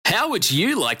How would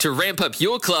you like to ramp up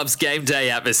your club's game day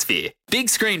atmosphere? Big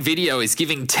Screen Video is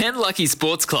giving 10 lucky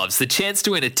sports clubs the chance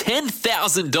to win a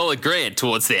 $10,000 grant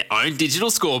towards their own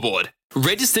digital scoreboard.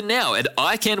 Register now at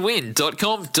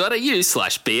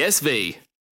iCanWin.com.au/BSV.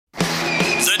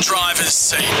 The driver's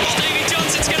seat. Stevie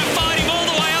Johnson's going to fight him all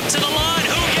the way up to the line.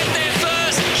 Who'll get there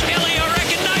first? Kelly, I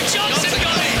reckon. No, Johnson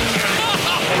got it.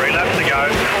 3 laps to go.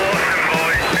 Awesome,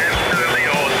 boys. Absolutely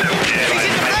awesome. He's in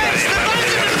the fence. The both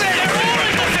in the fence. They're all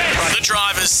in the fence. The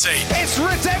driver's seat. It's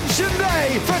redemption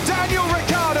day for Daniel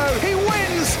Ricciardo. He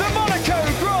wins the Monaco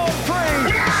Grand Prix.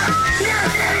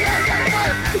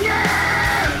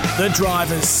 The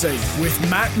driver's seat with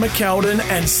Matt McKeldin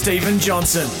and Stephen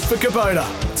Johnson for Kubota.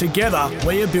 Together,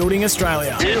 we are building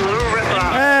Australia.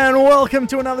 And welcome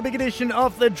to another big edition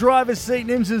of the driver's seat.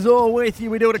 Nims is all with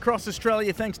you. We do it across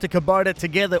Australia thanks to Kubota.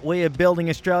 Together, we are building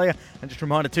Australia. And just a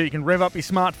reminder too, you can rev up your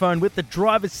smartphone with the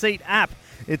driver's seat app.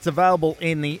 It's available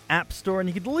in the App Store, and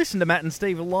you can listen to Matt and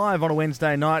Steve live on a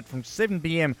Wednesday night from 7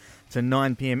 p.m. to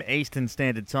 9 p.m. Eastern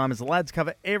Standard Time as the lads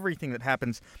cover everything that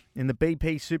happens in the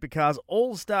BP Supercars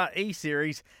All-Star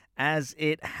E-Series as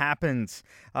it happens.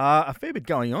 A fair bit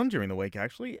going on during the week,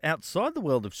 actually, outside the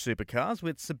world of supercars,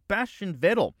 with Sebastian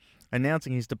Vettel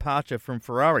announcing his departure from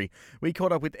Ferrari. We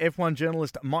caught up with F1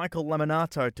 journalist Michael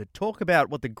Laminato to talk about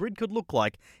what the grid could look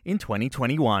like in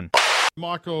 2021.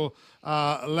 Michael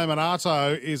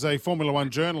Laminato is a Formula One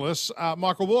journalist.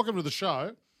 Michael, welcome to the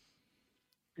show.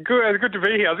 Good to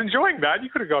be here. I was enjoying that. You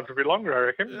could have gone for a bit longer, I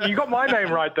reckon. You got my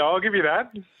name right, though. I'll give you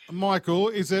that. Michael,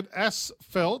 is it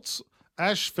asphalt,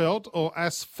 or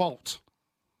asphalt?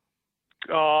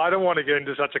 Oh, I don't want to get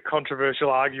into such a controversial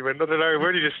argument. I don't know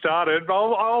where you just started.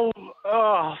 I'll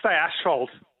say asphalt.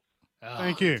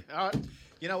 Thank you.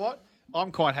 You know what?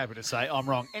 I'm quite happy to say I'm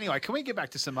wrong. Anyway, can we get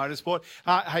back to some motorsport?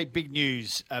 Hey, big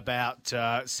news about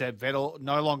Seb Vettel,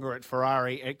 no longer at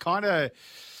Ferrari. It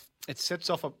sets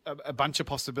off a bunch of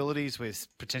possibilities with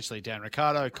potentially Dan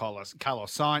Ricciardo, Carlos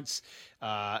Sainz,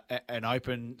 an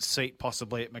open seat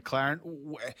possibly at McLaren.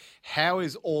 How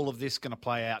is all of this going to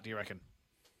play out, do you reckon?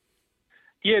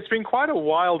 Yeah, it's been quite a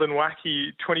wild and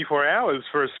wacky 24 hours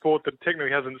for a sport that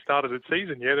technically hasn't started its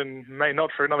season yet and may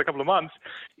not for another couple of months.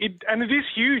 And it is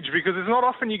huge because it's not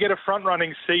often you get a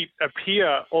front-running seat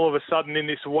appear all of a sudden in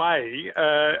this way.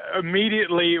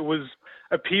 Immediately it was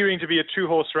appearing to be a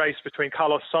two-horse race between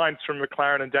Carlos Sainz from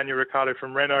McLaren and Daniel Ricciardo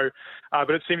from Renault.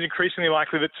 But it seems increasingly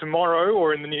likely that tomorrow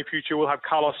or in the near future we'll have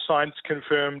Carlos Sainz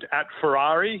confirmed at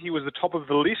Ferrari. He was the top of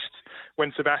the list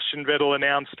when Sebastian Vettel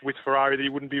announced with Ferrari that he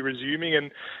wouldn't be resuming.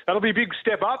 And that'll be a big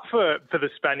step up for the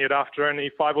Spaniard after only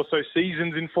 5 or so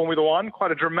seasons in Formula One.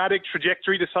 Quite a dramatic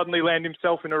trajectory to suddenly land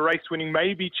himself in a race-winning,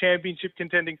 maybe championship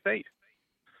contending seat.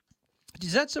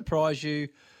 Does that surprise you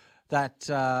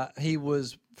that he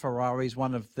was Ferrari's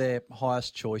one of their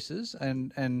highest choices,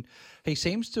 and he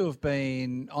seems to have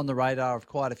been on the radar of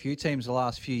quite a few teams the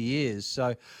last few years.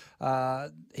 So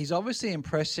he's obviously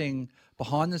impressing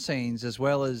behind the scenes as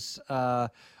well as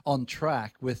on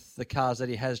track with the cars that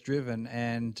he has driven,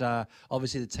 and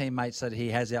obviously the teammates that he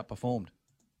has outperformed.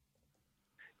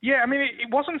 Yeah, I mean,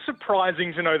 it wasn't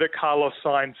surprising to know that Carlos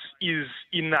Sainz is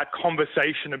in that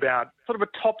conversation about sort of a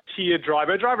top-tier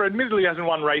driver. A driver admittedly hasn't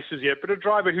won races yet, but a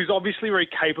driver who's obviously very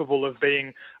capable of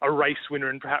being a race winner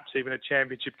and perhaps even a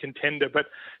championship contender. But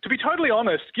to be totally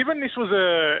honest, given this was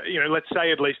let's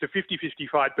say at least a 50-50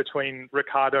 fight between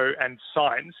Ricciardo and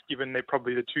Sainz, given they're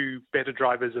probably the two better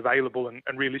drivers available and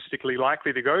realistically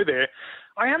likely to go there,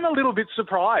 I am a little bit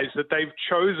surprised that they've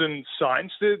chosen Sainz.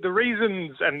 The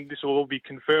reasons, and this will all be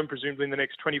confirmed presumably in the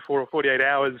next 24 or 48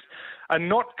 hours, are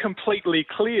not completely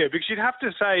clear, because you'd have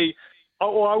to say,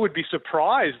 or I would be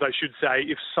surprised, I should say,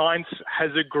 if Sainz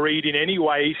has agreed in any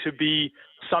way to be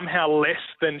somehow less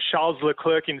than Charles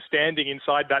Leclerc in standing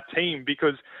inside that team,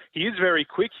 because he is very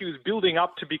quick. He was building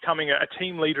up to becoming a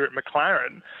team leader at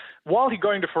McLaren. While he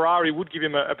going to Ferrari would give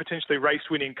him a potentially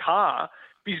race-winning car,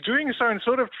 he's doing so and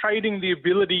sort of trading the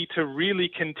ability to really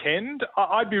contend.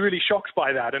 I'd be really shocked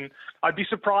by that, and I'd be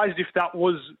surprised if that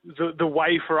was the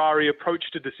way Ferrari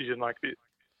approached a decision like this.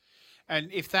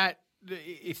 And if that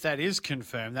is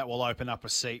confirmed, that will open up a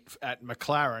seat at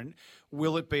McLaren.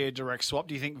 Will it be a direct swap?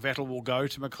 Do you think Vettel will go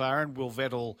to McLaren? Will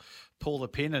Vettel pull the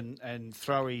pin and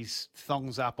throw his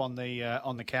thongs up on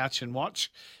the couch and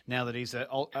watch, now that he's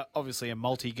obviously a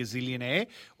multi-gazillionaire?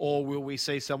 Or will we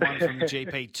see someone from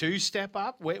GP2 step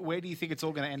up? Where do you think it's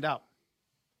all going to end up?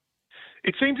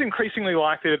 It seems increasingly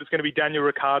likely that it's going to be Daniel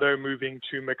Ricciardo moving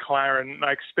to McLaren.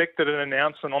 I expect that an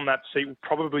announcement on that seat will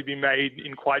probably be made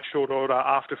in quite short order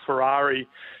after Ferrari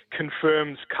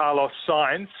confirms Carlos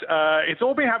Sainz. It's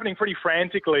all been happening pretty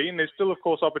frantically, and there's still, of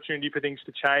course, opportunity for things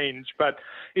to change. But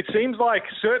it seems like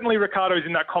certainly Ricciardo's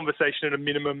in that conversation at a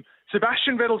minimum.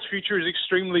 Sebastian Vettel's future is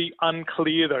extremely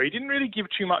unclear, though. He didn't really give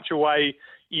too much away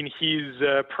in his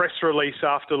press release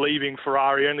after leaving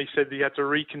Ferrari. He only said that he had to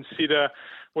reconsider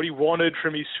what he wanted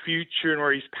from his future and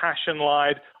where his passion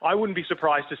lied. I wouldn't be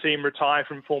surprised to see him retire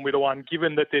from Formula One,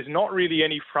 given that there's not really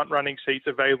any front-running seats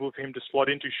available for him to slot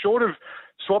into, short of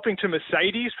swapping to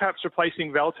Mercedes, perhaps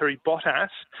replacing Valtteri Bottas.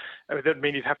 That would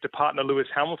mean he'd have to partner Lewis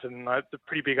Hamilton. It's a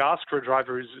pretty big ask for a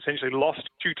driver who's essentially lost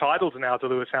 2 titles now to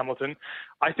Lewis Hamilton.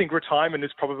 I think retirement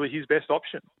is probably his best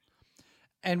option.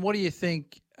 And what do you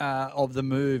think of the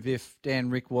move if Dan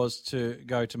Rick was to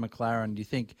go to McLaren? Do you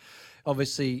think,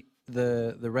 obviously,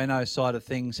 the Renault side of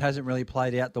things hasn't really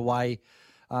played out the way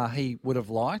he would have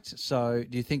liked. So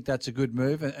do you think that's a good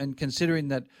move? And considering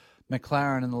that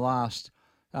McLaren in the last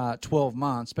 12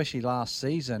 months, especially last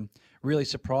season, really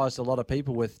surprised a lot of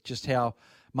people with just how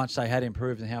much they had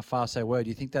improved and how fast they were. Do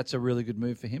you think that's a really good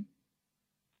move for him?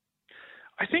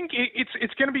 I think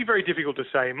it's going to be very difficult to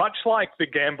say. Much like the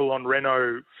gamble on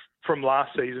Renault from last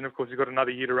season, of course, he's got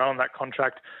another year to run on that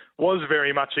contract, was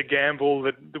very much a gamble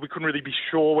that we couldn't really be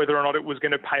sure whether or not it was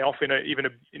going to pay off even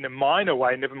in a minor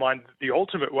way, never mind the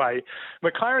ultimate way.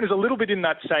 McLaren is a little bit in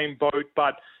that same boat,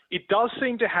 but it does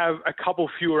seem to have a couple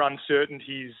fewer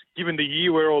uncertainties given the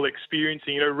year we're all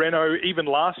experiencing. Renault, even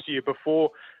last year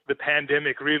before the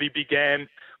pandemic really began,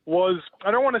 was,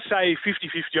 I don't want to say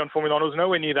 50-50 on Formula One, it was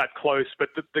nowhere near that close, but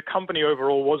the company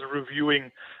overall was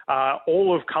reviewing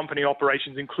all of company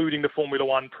operations, including the Formula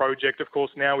One project. Of course,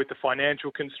 now with the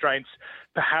financial constraints,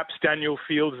 perhaps Daniel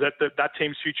feels that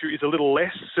team's future is a little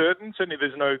less certain. Certainly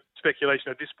there's no speculation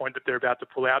at this point that they're about to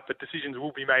pull out, but decisions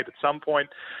will be made at some point.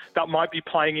 That might be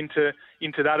playing into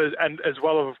that, and as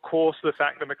well of course, the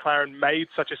fact that McLaren made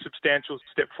such a substantial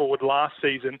step forward last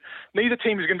season. Neither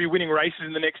team is going to be winning races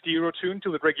in the next year or two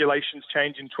until the regulations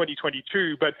change in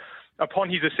 2022, but upon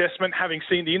his assessment, having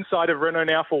seen the inside of Renault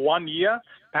now for 1 year,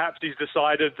 perhaps he's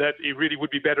decided that it really would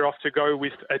be better off to go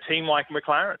with a team like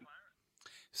McLaren.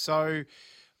 So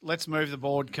let's move the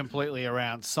board completely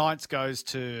around. Sainz goes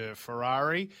to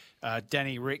Ferrari.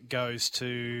 Danny Rick goes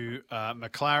to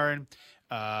McLaren.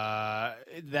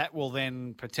 That will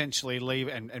then potentially leave,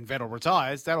 and Vettel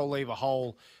retires, that'll leave a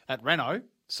hole at Renault.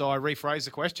 So I rephrase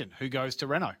the question. Who goes to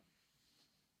Renault?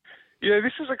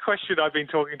 This is a question I've been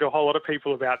talking to a whole lot of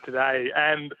people about today,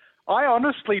 and I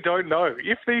honestly don't know.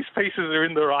 If these pieces are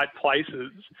in the right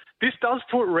places, this does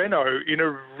put Renault in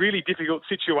a really difficult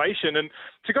situation. And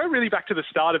to go really back to the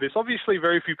start of this, obviously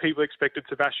very few people expected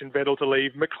Sebastian Vettel to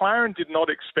leave. McLaren did not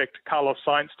expect Carlos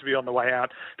Sainz to be on the way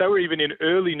out. They were even in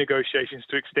early negotiations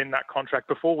to extend that contract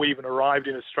before we even arrived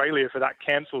in Australia for that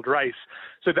cancelled race.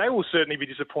 So they will certainly be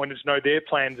disappointed to know their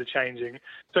plans are changing.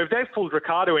 So if they've pulled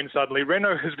Ricciardo in suddenly,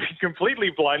 Renault has been completely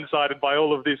blindsided by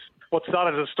all of this. What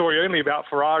started as a story only about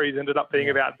Ferraris ended up being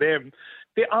about them.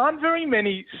 There aren't very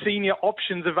many senior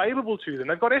options available to them.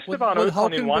 They've got Esteban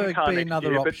Ocon in one car next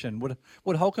year.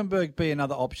 Would Hulkenberg be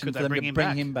another option for them to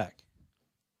bring him back?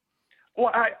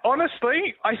 Well,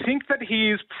 honestly, I think that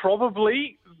he is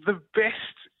probably the best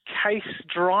case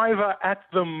driver at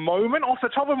the moment. Off the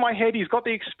top of my head, he's got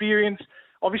the experience,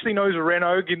 obviously knows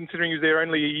Renault, considering he was there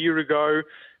only a year ago.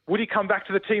 Would he come back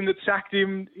to the team that sacked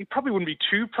him? He probably wouldn't be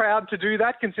too proud to do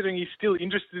that, considering he's still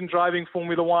interested in driving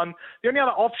Formula One. The only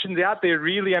other options out there,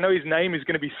 really, I know his name is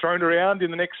going to be thrown around in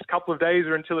the next couple of days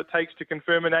or until it takes to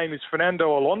confirm a name, is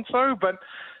Fernando Alonso, but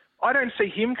I don't see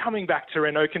him coming back to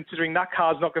Renault, considering that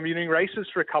car's not going to be winning races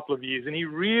for a couple of years. And he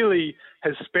really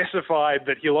has specified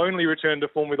that he'll only return to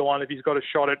Formula One if he's got a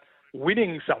shot at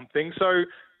winning something. So,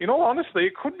 in all honesty,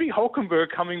 it could be Hulkenberg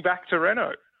coming back to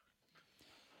Renault.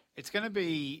 It's going to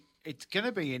be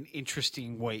an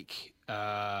interesting week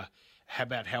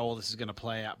about how all this is going to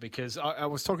play out, because I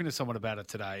was talking to someone about it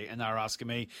today and they were asking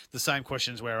me the same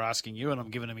questions we're asking you, and I'm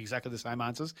giving them exactly the same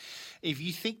answers. If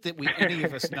you think that any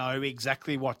of us know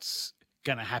exactly what's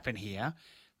going to happen here,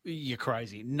 you're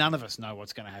crazy. None of us know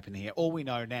what's going to happen here. All we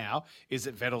know now is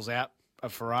that Vettel's out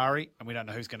of Ferrari and we don't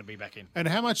know who's going to be back in. And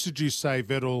how much did you say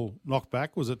Vettel knocked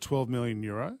back? Was it 12 million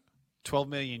euro? 12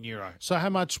 million euro. So how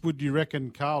much would you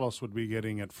reckon Carlos would be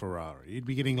getting at Ferrari? He'd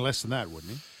be getting less than that,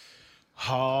 wouldn't he?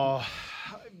 Oh,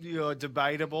 You're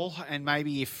debatable, and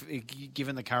maybe if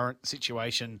given the current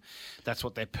situation, that's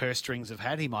what their purse strings have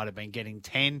had. He might have been getting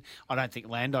 10. I don't think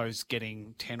Lando's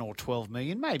getting 10 or 12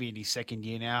 million. Maybe in his second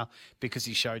year now because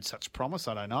he showed such promise.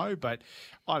 I don't know, but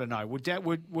I don't know. Would maybe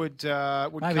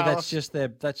Carlos, that's just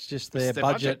their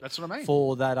budget. That's what I mean.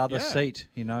 For that other seat,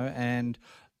 and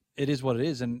it is what it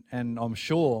is, and I'm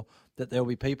sure that there will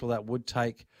be people that would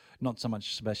take not so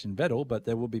much Sebastian Vettel, but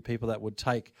there will be people that would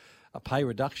take a pay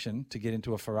reduction to get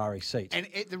into a Ferrari seat. And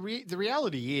the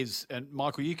reality is, and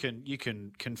Michael, you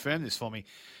can confirm this for me.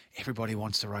 Everybody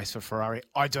wants to race for Ferrari.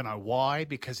 I don't know why,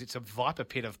 because it's a viper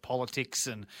pit of politics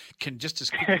and can just as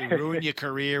quickly ruin your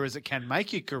career as it can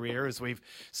make your career, as we've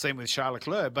seen with Charles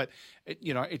Leclerc. But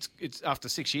it's after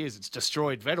 6 years, it's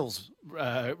destroyed Vettel's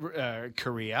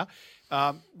career.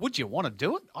 Would you want to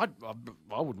do it? I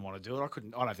wouldn't want to do it.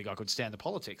 I don't think I could stand the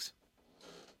politics.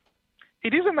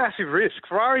 It is a massive risk.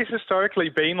 Ferrari's historically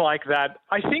been like that.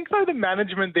 I think, though, the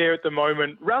management there at the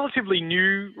moment, relatively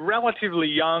new, relatively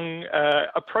young,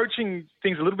 approaching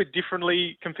things a little bit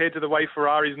differently compared to the way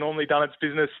Ferrari's normally done its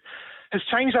business, has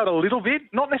changed that a little bit.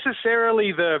 Not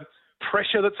necessarily the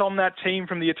pressure that's on that team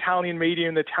from the Italian media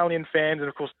and the Italian fans, and,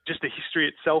 of course, just the history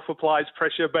itself applies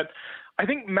pressure, but I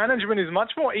think management is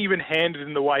much more even-handed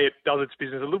in the way it does its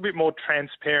business, a little bit more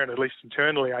transparent, at least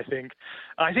internally, I think.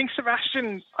 I think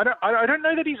Sebastian, I don't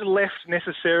know that he's left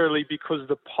necessarily because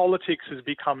the politics has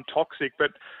become toxic,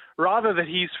 but rather that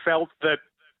he's felt that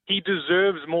he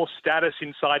deserves more status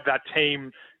inside that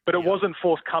team, but it wasn't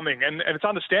forthcoming. And it's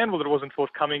understandable that it wasn't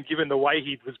forthcoming given the way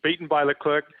he was beaten by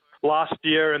Leclerc last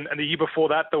year and the year before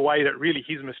that, the way that really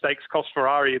his mistakes cost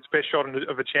Ferrari its best shot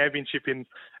of a championship in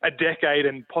a decade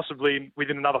and possibly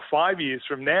within another 5 years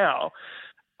from now.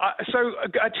 So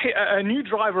a new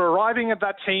driver arriving at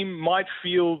that team might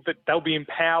feel that they'll be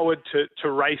empowered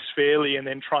to race fairly and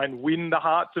then try and win the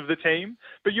hearts of the team.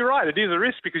 But you're right, it is a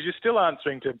risk because you're still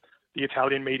answering to the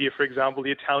Italian media, for example,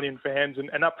 the Italian fans, and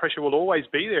that pressure will always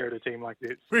be there at a team like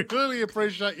this. We really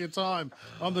appreciate your time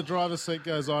on the driver's seat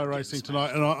goes iRacing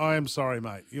tonight, and I am sorry,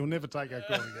 mate. You'll never take our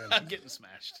call again. I'm getting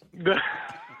smashed.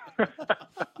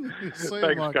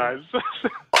 Thanks, guys.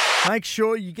 Make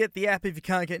sure you get the app if you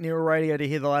can't get near a radio to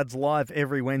hear the lads live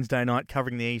every Wednesday night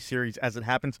covering the E-Series as it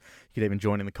happens. You can even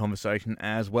join in the conversation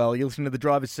as well. You listen to the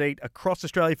driver's seat across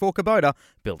Australia for Kubota,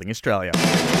 building Australia.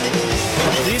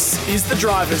 This is the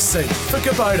driver's seat for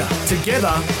Kubota.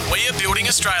 Together, We are building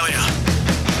Australia.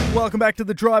 Welcome back to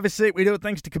the driver's seat. We do it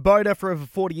thanks to Kubota. For over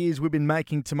 40 years, we've been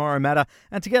making tomorrow matter.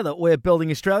 And together, we're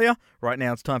building Australia. Right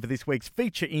now, it's time for this week's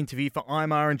feature interview for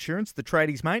IMAR Insurance, the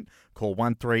tradies mate. Call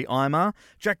 13-IMAR.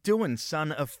 Jack Doohan,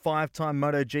 son of five-time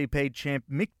MotoGP champ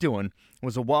Mick Doohan,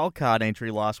 was a wildcard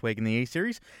entry last week in the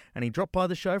E-Series, and he dropped by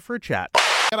the show for a chat.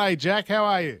 G'day, Jack. How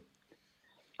are you?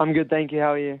 I'm good, thank you.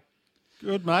 How are you?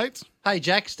 Good, mate. Hey,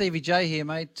 Jack, Stevie J here,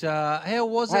 mate. How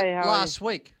was it last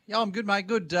week? Yeah, I'm good, mate.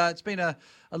 Good. It's been a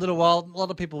little while. A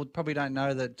lot of people probably don't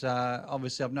know that.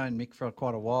 Obviously, I've known Mick for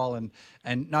quite a while,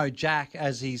 and know Jack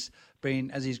as he's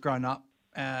grown up.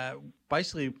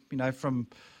 Basically, from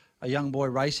a young boy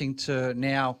racing to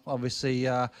now, obviously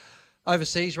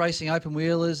overseas racing open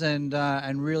wheelers and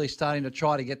really starting to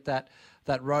try to get that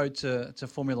road to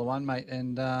Formula One, mate.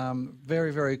 And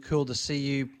very, very cool to see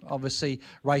you obviously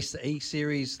race the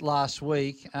E-Series last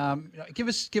week. Give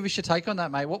us your take on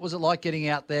that, mate. What was it like getting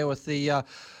out there with the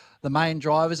main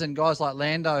drivers and guys like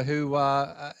Lando, who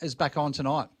is back on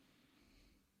tonight?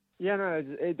 Yeah, no,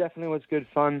 it definitely was good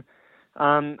fun.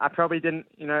 I probably didn't,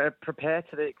 prepare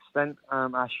to the extent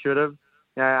I should have.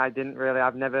 I didn't really.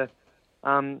 I've never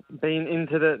been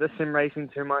into the sim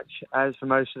racing too much, as for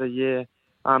most of the year.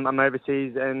 I'm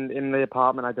overseas, and in the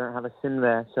apartment I don't have a sim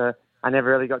there, so I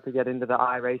never really got to get into the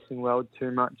iRacing world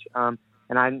too much. And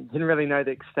I didn't really know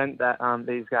the extent that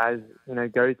these guys,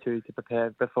 go to prepare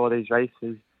before these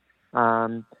races.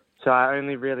 So I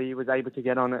only really was able to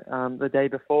get on it the day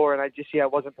before, and I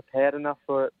wasn't prepared enough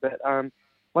for it. But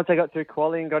once I got through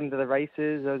quality and got into the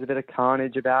races, there was a bit of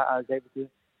carnage about. I was able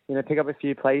to, pick up a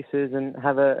few places and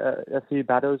have a few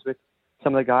battles with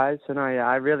some of the guys. So no, yeah,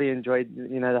 I really enjoyed,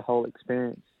 the whole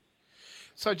experience.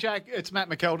 So, Jack, it's Matt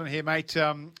McKeldin here, mate.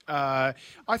 I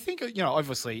think,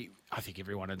 obviously, I think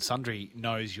everyone in Sundry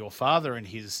knows your father and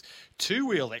his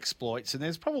two-wheel exploits, and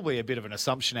there's probably a bit of an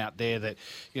assumption out there that,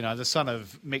 the son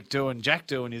of Mick Doohan, Jack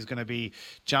Doohan, is going to be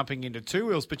jumping into two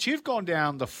wheels. But you've gone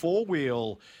down the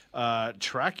four-wheel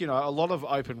track, a lot of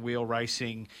open-wheel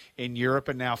racing in Europe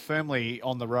and now firmly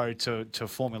on the road to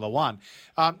Formula One.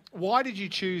 Why did you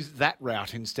choose that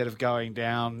route instead of going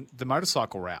down the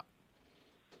motorcycle route?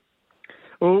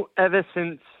 Well, ever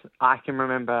since I can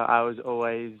remember, I was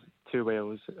always two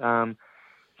wheels.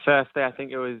 first day, I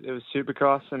think it was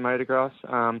Supercross and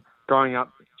motocross. Growing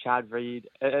up, Chad Reed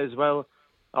as well.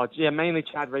 Oh, yeah, mainly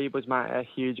Chad Reed was a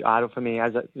huge idol for me.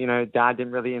 As Dad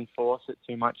didn't really enforce it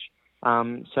too much.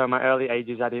 So in my early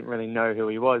ages, I didn't really know who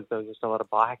he was. There was just a lot of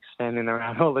bikes standing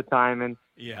around all the time. And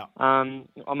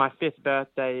on my 5th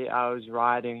birthday, I was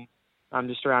riding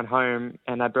just around home,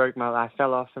 and I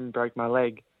fell off and broke my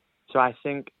leg. So I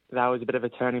think that was a bit of a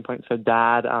turning point for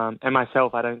Dad and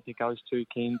myself. I don't think I was too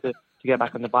keen to get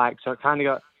back on the bike. So it kind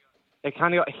of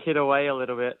got hit away a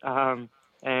little bit.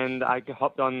 And I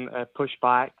hopped on a push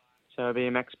bike, so a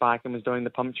BMX bike, and was doing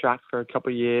the pump track for a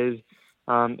couple of years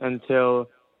until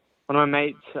one of my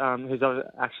mates, who's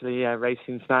actually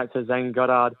racing snipes, Zane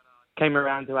Goddard, came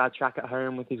around to our track at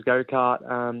home with his go-kart.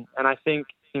 And I think,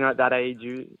 at that age,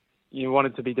 you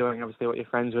wanted to be doing, obviously, what your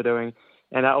friends were doing.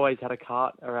 And I always had a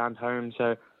kart around home,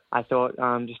 so I thought,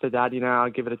 just to Dad, I'll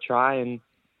give it a try. And,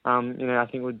 I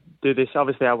think we'd do this.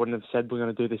 Obviously, I wouldn't have said we're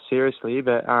going to do this seriously,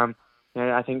 but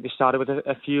I think just started with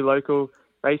a few local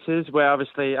races where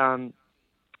obviously, and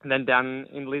then down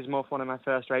in Lismore for one of my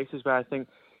first races where I think,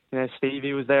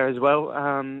 Stevie was there as well.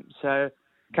 So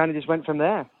kind of just went from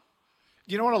there.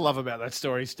 You know what I love about that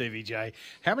story, Stevie J?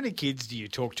 How many kids do you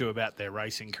talk to about their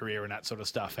racing career and that sort of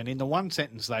stuff? And in the one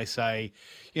sentence they say,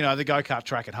 the go-kart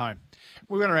track at home.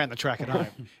 We went around the track at home.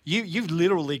 You've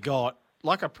literally got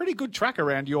like a pretty good track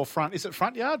around your front. Is it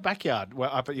front yard, backyard,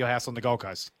 up at your house on the Gold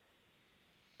Coast?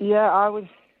 Yeah, I was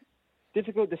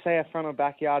difficult to say a front or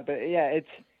backyard, but yeah,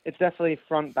 it's definitely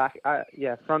front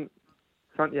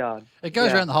yard. It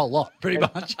goes around the whole lot, pretty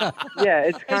much. Yeah,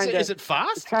 it's kind of. Is it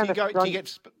fast? Do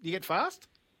you get fast?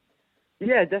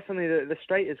 Yeah, definitely. The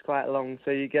straight is quite long,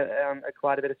 so you get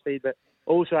quite a bit of speed. But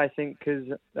also, I think because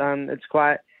it's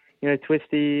quite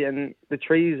twisty, and the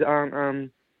trees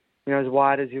aren't as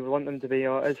wide as you want them to be,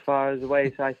 or as far as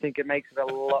away. So I think it makes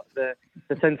it the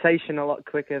sensation a lot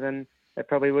quicker than it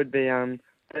probably would be.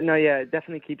 But no, yeah, it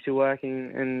definitely keeps you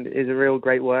working and is a real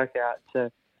great workout.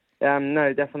 So.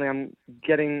 No, definitely.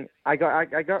 I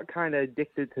got kind of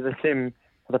addicted to the sim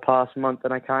for the past month,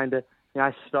 and I kind of,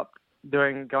 I stopped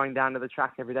going down to the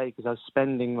track every day because I was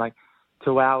spending like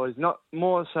 2 hours, not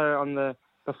more so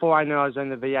before I knew I was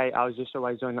doing the V8, I was just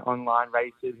always doing the online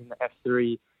races and the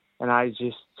F3, and I was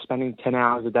just spending 10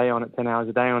 hours a day on it.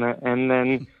 And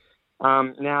then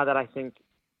now that I think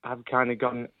I've kind of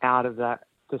gotten out of that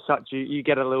to such, you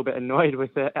get a little bit annoyed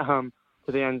with it to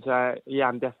the end. So yeah,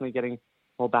 I'm definitely getting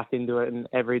more back into it, and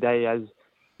every day as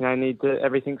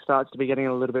everything starts to be getting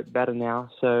a little bit better now.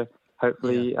 So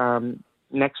hopefully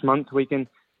next month we can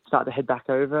start to head back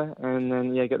over and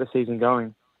then get the season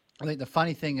going. I think the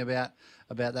funny thing about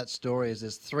that story is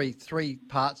there's three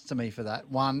parts to me for that.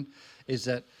 One is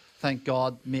that thank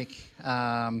God Mick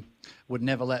would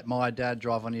never let my dad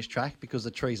drive on his track because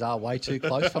the trees are way too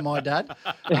close for my dad.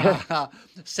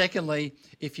 Secondly,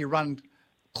 if you run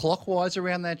clockwise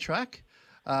around that track,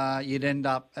 you'd end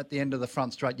up at the end of the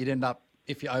front straight.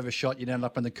 If you overshot, you'd end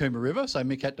up in the Cooma River. So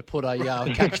Mick had to put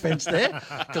a catch fence there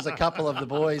because a couple of the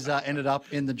boys ended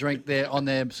up in the drink there on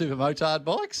their super motard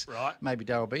bikes. Right. Maybe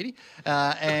Daryl Beatty.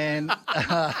 And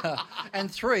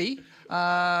three,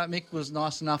 Mick was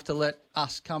nice enough to let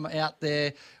us come out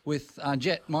there with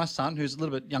Jet, my son, who's a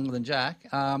little bit younger than Jack,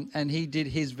 and he did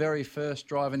his very first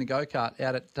drive in a go-kart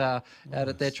out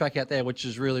at their track out there, which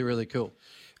is really, really cool.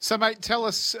 So, mate, tell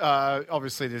us,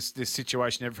 obviously this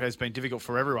situation has been difficult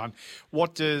for everyone.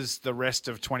 What does the rest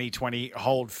of 2020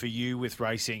 hold for you with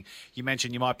racing? You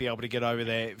mentioned you might be able to get over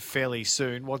there fairly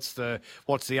soon. What's the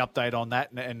update on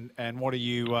that, and what are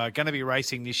you going to be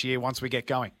racing this year once we get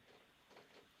going?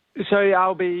 So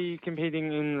I'll be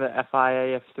competing in the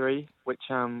FIA F3, which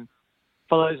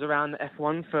follows around the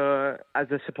F1 as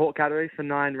a support category for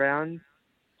 9 rounds.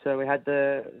 So we had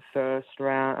the first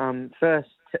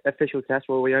official test.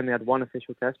 Well, we only had one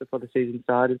official test before the season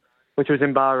started, which was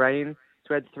in Bahrain. So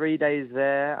we had 3 days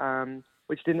there,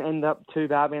 which didn't end up too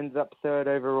bad. We ended up 3rd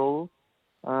overall.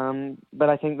 But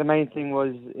I think the main thing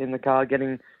was in the car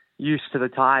getting used to the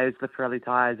tyres, the Pirelli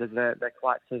tyres, as they're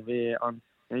quite severe on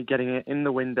getting it in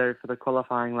the window for the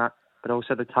qualifying lap, but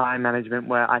also the tyre management,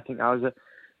 where I think I was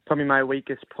probably my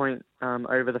weakest point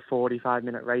over the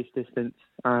 45-minute race distance.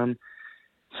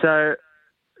 So,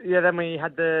 then we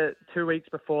had the 2 weeks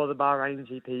before the Bahrain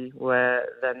GP, where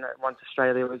then once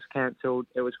Australia was cancelled,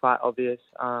 it was quite obvious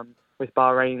with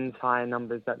Bahrain's higher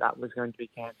numbers that was going to be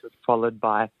cancelled, followed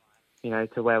by,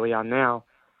 to where we are now.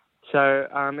 So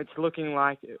it's looking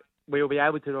like we will be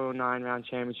able to do a 9-round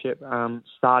championship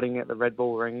starting at the Red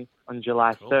Bull Ring on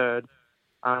July 3rd.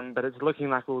 But it's looking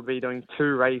like we'll be doing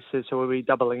 2 races, so we'll be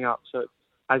doubling up. So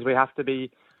as we have to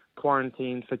be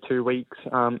quarantined for 2 weeks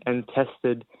and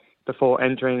tested before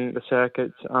entering the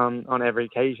circuits on every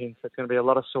occasion. So it's going to be a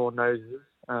lot of sore noses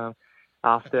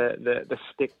after the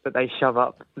stick that they shove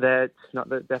up there. It's not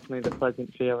definitely the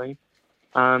pleasant feeling.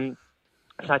 So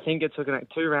I think it's looking at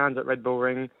 2 rounds at Red Bull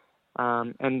Ring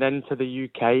and then to the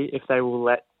UK if they will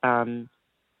let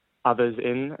others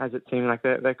in, as it seems like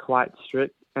they're quite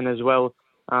strict. And as well,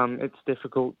 it's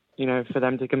difficult, for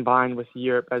them to combine with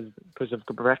Europe because of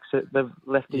Brexit. They've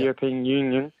left the European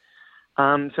Union.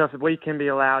 So if we can be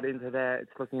allowed into there,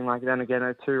 it's looking like then again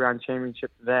a 2-round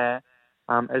championship there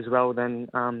as well. Then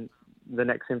the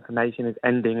next information is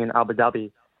ending in Abu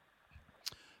Dhabi.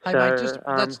 Hey, so,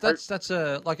 mate, that's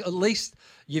at least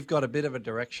you've got a bit of a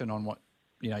direction on what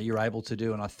you're able to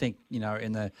do, and I think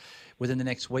within the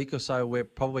next week or so, we're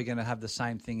probably going to have the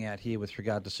same thing out here with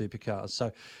regard to supercars.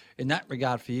 So, in that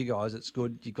regard, for you guys, it's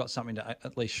good. You've got something to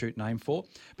at least shoot and aim for.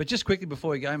 But just quickly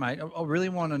before we go, mate, I really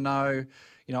want to know.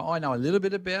 I know a little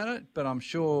bit about it, but I'm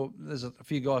sure there's a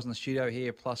few guys in the studio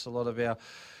here, plus a lot of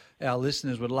our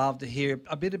listeners would love to hear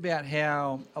a bit about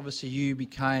how obviously you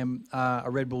became a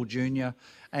Red Bull Junior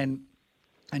and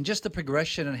just the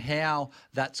progression and how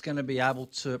that's going to be able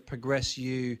to progress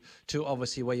you to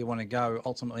obviously where you want to go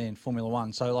ultimately in Formula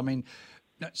One. So, I mean,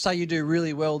 say you do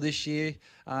really well this year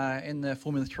in the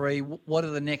Formula 3, what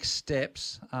are the next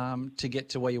steps to get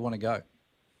to where you want to go?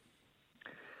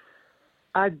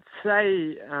 I'd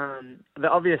say the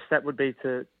obvious step would be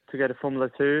to go to Formula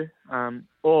 2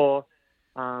 or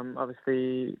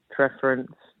obviously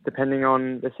preference, depending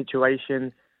on the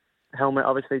situation, helmet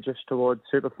obviously just towards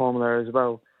Super Formula as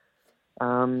well.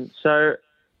 So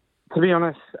to be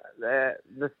honest,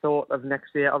 the thought of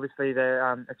next year, obviously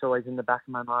it's always in the back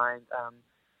of my mind,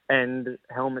 and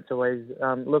helmet's always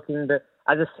looking, but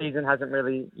as the season hasn't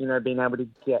really, been able to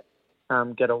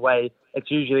get away, it's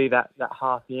usually that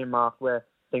half-year mark where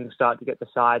things start to get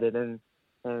decided and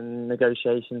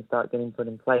negotiations start getting put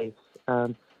in place.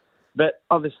 But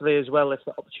obviously as well, if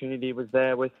the opportunity was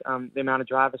there with the amount of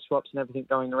driver swaps and everything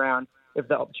going around, if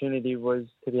the opportunity was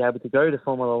to be able to go to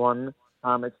Formula One,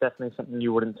 it's definitely something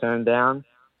you wouldn't turn down.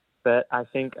 But I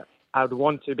think I would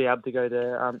want to be able to go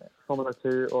to Formula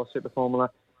 2 or Super Formula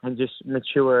and just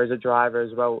mature as a driver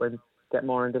as well and get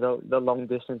more into the long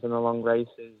distance and the long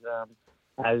races,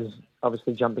 as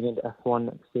obviously jumping into F1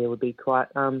 next year would be quite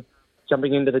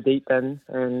jumping into the deep end.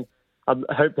 And I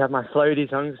hope to have my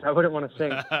floaties on because I wouldn't want to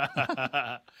sink.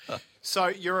 So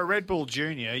you're a Red Bull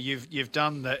Junior. You've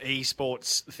done the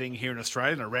esports thing here in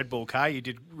Australia in a Red Bull car. You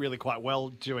did really quite well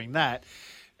doing that.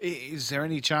 Is there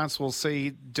any chance we'll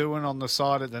see Doohan on the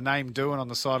side of the name Doohan on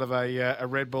the side of a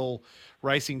Red Bull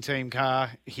racing team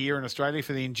car here in Australia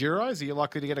for the Enduros? Are you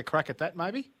likely to get a crack at that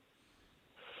maybe?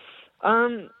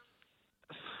 That's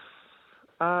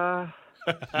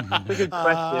a good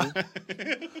question.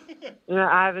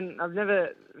 I've never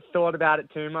thought about it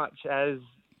too much, as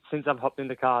since I've hopped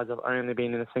into cars, I've only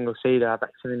been in a single seater. I've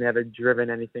actually never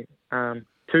driven anything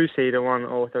 2-seater one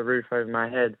or with a roof over my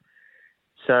head.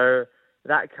 So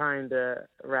that kind of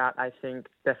route, I think,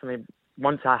 definitely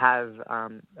once I have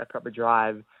a proper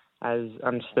drive, as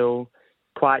I'm still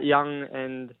quite young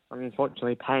and I'm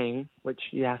unfortunately paying, which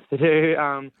you have to do.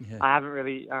 I haven't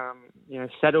really,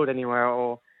 settled anywhere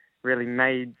or really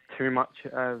made too much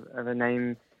of a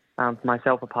name for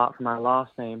myself apart from my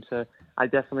last name. So I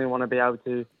definitely want to be able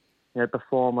to,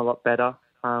 perform a lot better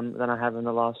than I have in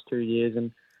the last 2 years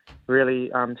and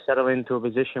really settle into a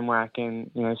position where I can,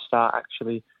 start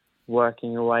actually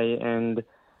working away and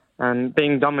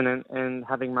being dominant and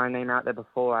having my name out there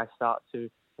before I start to,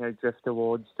 drift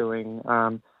towards doing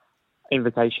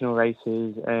invitational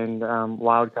races and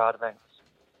wildcard events.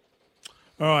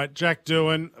 All right, Jack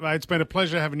Doohan, mate, it's been a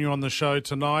pleasure having you on the show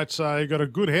tonight. You've got a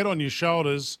good head on your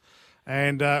shoulders,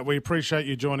 and we appreciate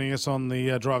you joining us on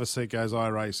the Driver's Seat Goes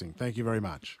iRacing. Thank you very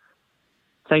much.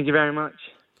 Thank you very much.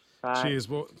 Bye. Cheers.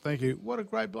 Well, thank you. What a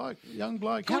great bloke, young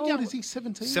bloke. How old is he,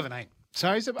 17? 17.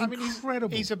 So he's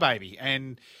incredible. He's a baby,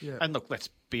 and look, let's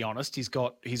be honest. He's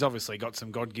obviously got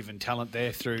some God-given talent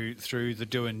there through the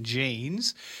Doohan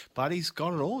genes, but he's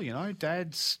got it all.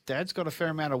 Dad's got a fair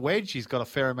amount of wedge. He's got a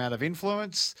fair amount of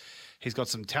influence. He's got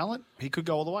some talent. He could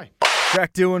go all the way.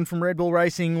 Jack Doohan from Red Bull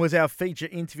Racing was our feature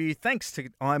interview. Thanks to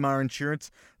IMAR Insurance,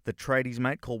 the tradies,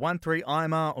 mate. Call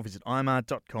 13IMAR or visit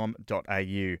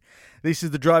imar.com.au. This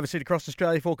is the Driver's Seat across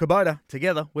Australia for Kubota.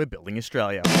 Together, we're building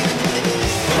Australia.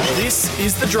 This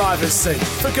is the Driver's Seat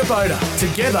for Kubota.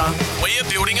 Together, We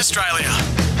are building Australia.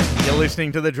 You're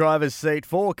listening to The Driver's Seat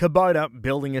for Kubota,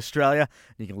 Building Australia.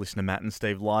 You can listen to Matt and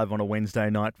Steve live on a Wednesday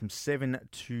night from 7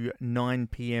 to 9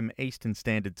 p.m. Eastern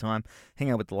Standard Time.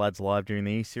 Hang out with the lads live during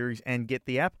the E-Series and get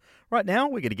the app. Right now,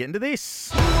 we're going to get into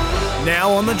this.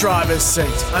 Now on The Driver's Seat,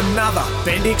 another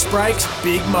Bendix Brakes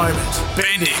big moment.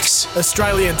 Bendix.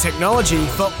 Australian technology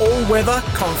for all-weather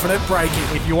confident braking.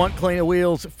 If you want cleaner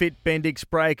wheels, fit Bendix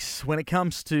brakes. When it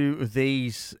comes to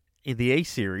these, the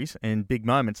E-Series and big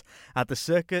moments, at the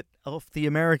Circuit of the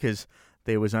Americas,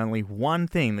 there was only one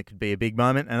thing that could be a big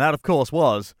moment, and that, of course,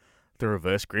 was the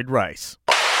reverse grid race.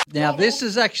 Now, this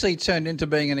has actually turned into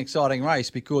being an exciting race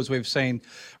because we've seen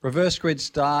reverse grid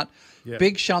start,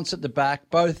 big shunts at the back,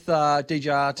 both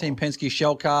DJR, Team Penske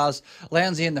shell cars,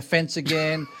 Lowndesy in the fence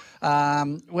again.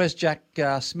 Where's Jack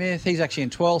Smith? He's actually in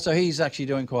 12, so he's actually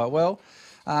doing quite well.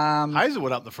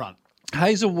 Hazelwood up the front.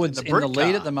 Hazelwood's in the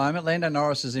lead car. at the moment. Lando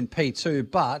Norris is in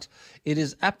P2, but it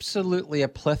is absolutely a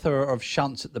plethora of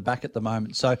shunts at the back at the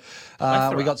moment. So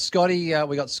we got Scotty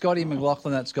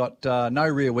McLaughlin that's got no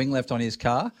rear wing left on his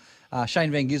car.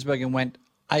 Shane Van Gisbergen went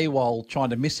AWOL trying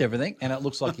to miss everything, and it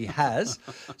looks like he has.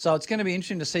 So it's going to be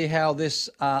interesting to see how this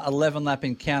 11-lap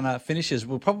encounter finishes.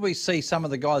 We'll probably see some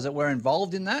of the guys that were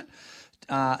involved in that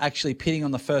actually pitting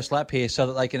on the first lap here so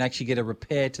that they can actually get a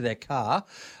repair to their car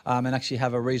and actually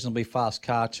have a reasonably fast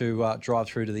car to drive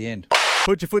through to the end.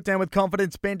 Put your foot down with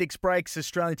confidence. Bendix Brakes,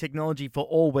 Australian technology for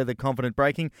all-weather confident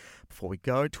braking. Before we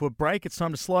go to a break, it's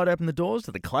time to slide open the doors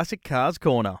to the Classic Cars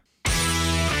Corner.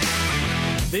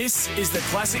 This is the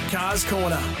Classic Cars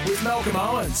Corner with Malcolm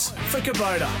Owens for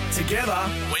Kubota. Together,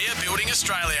 We're building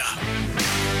Australia.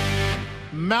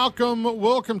 Malcolm,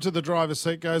 welcome to The Driver's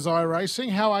Seat Goes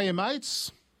iRacing. How are you,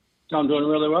 mates? I'm doing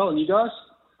really well, and you guys?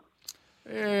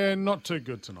 Yeah, not too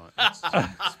good tonight.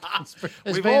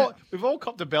 We've all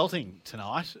copped a belting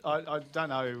tonight. I don't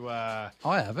know.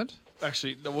 I haven't.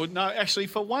 Actually, well, no. Actually,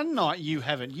 for one night you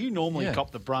haven't. You normally cop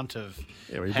the brunt of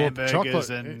hamburgers chocolate.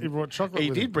 and He brought chocolate. He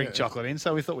with did him. bring chocolate in,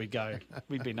 so we thought we'd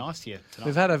be nice to you tonight.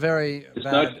 We've had a very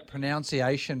bad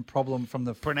pronunciation problem from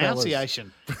the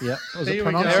pronunciation. Yeah, was it There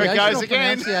pronunciation it goes or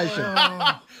again.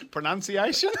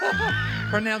 Pronunciation.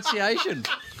 Pronunciation.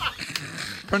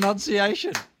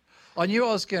 Pronunciation. I knew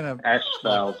I was going to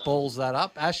Asphalt. balls that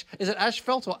up. Is it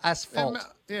asphalt or asphalt?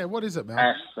 Yeah, what is it, Mal?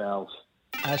 Asphalt.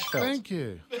 Asphalt. Thank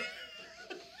you.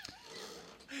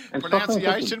 And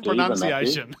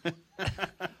Pronunciation.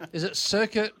 Is it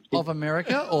Circuit of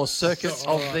America or Circuit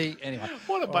of the... Anyway.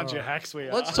 What a bunch of hacks we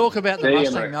are. Let's talk about the The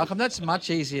Mustang, America. Malcolm. That's much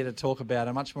easier to talk about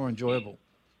and much more enjoyable.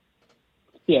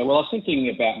 Yeah, well, I was thinking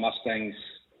about Mustangs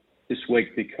this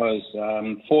week because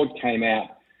Ford came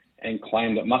out and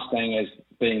claimed that Mustang as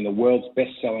being the world's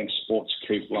best-selling sports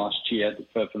coupe last year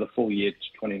for the full year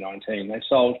 2019. They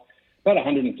sold about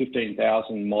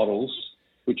 115,000 models,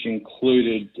 which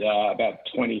included about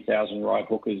 20,000 ride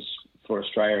hookers for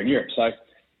Australia and Europe. So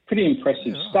pretty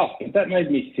impressive stuff. But that made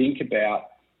me think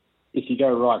about, if you go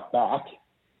right back,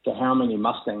 to how many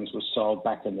Mustangs were sold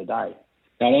back in the day.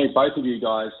 Now, I know both of you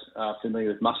guys are familiar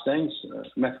with Mustangs.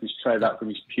 Matthew's traded up from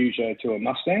his Peugeot to a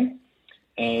Mustang.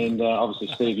 And obviously,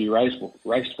 Steve, you raced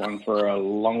one for a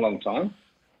long, long time.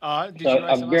 Did So you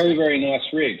race a very, very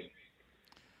nice rig.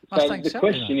 Mustang So the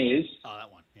question is... Oh, that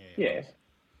one. Yeah.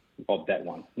 Bob, that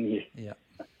one. Yeah. Yeah.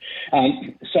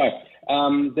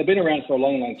 They've been around for a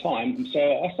long, long time.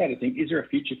 So I started to think, is there a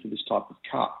future for this type of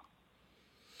car?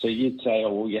 So you'd say,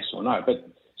 oh, well, yes or no. But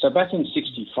so back in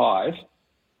 65,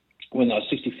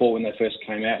 64 when they first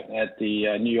came out at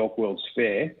the New York World's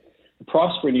Fair, the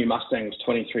price for a new Mustang was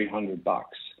 $2,300,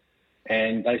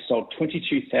 and they sold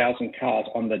 22,000 cars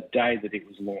on the day that it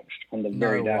was launched, on the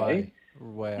very day. Way.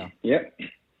 Wow. Yep.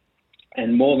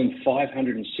 And more than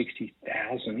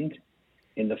 560,000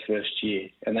 in the first year,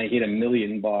 and they hit 1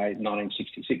 million by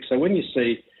 1966. So when you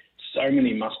see so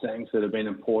many Mustangs that have been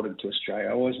imported to Australia,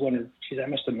 I always wondered, geez, they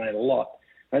must have made a lot.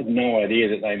 I had no idea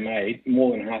that they made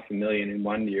more than 500,000 in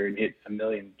 1 year and hit 1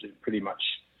 million pretty much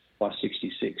by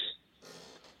 66.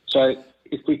 So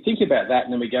if we think about that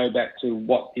and then we go back to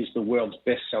what is the world's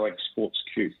best-selling sports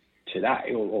coupe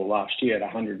today or last year at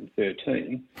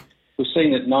 113, we're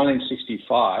seeing that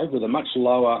 1965, with a much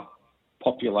lower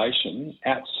population,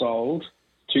 outsold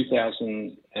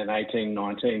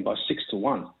 2018-19 by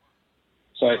 6-1.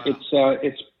 So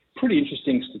it's pretty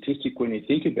interesting statistic when you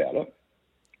think about it.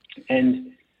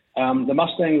 And the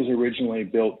Mustang was originally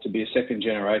built to be a second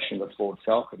generation of the Ford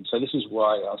Falcon. So this is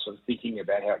why I was sort of thinking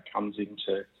about how it comes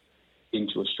into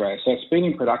Australia. So it's been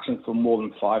in production for more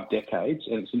than 5 decades,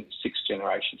 and it's in its 6th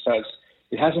generation. So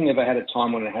it hasn't ever had a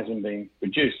time when it hasn't been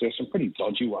produced. There's some pretty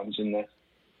dodgy ones in the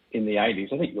in the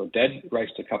 80s. I think your dad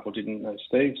raced a couple, didn't they,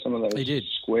 Steve? Some of those He did.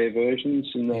 square versions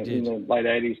in the late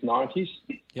 80s, 90s.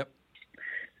 Yep.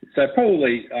 So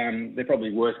probably they're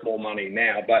probably worth more money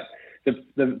now, but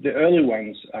the early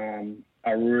ones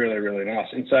are really, really nice.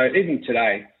 And so even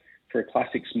today, for a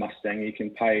Classics Mustang, you can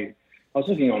pay. I was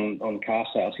looking on car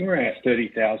sales, you can around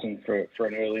 $30,000 for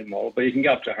an early model, but you can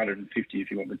go up to $150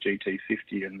 if you want the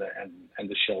GT50 and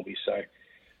the Shelby. So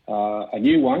a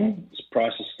new one, its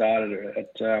prices started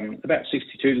at about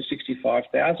 $62,000 to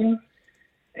 $65,000.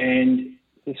 And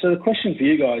so the question for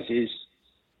you guys is,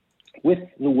 with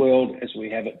the world as we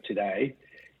have it today,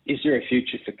 is there a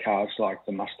future for cars like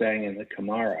the Mustang and the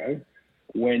Camaro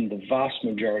when the vast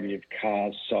majority of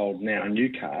cars sold now,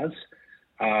 new cars,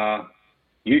 are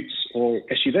utes or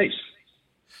SUVs?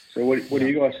 So what do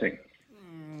you guys think?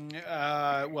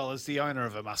 Well, as the owner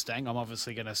of a Mustang, I'm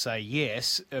obviously going to say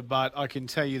yes, but I can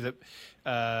tell you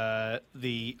that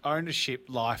the ownership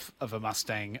life of a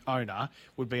Mustang owner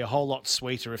would be a whole lot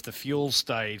sweeter if the fuel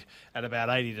stayed at about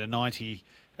 80 to 90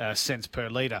 cents per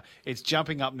litre. It's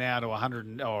jumping up now to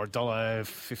 $100 or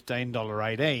 $1.15,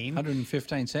 $1.18.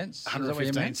 115 cents.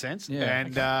 115 cents.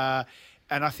 Yeah.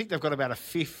 And I think they've got about a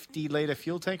 50-litre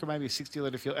fuel tank or maybe a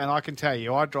 60-litre fuel. And I can tell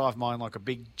you, I drive mine like a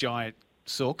big, giant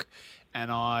sook, and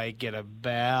I get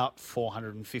about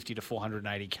 450 to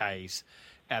 480 Ks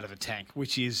out of a tank,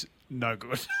 which is no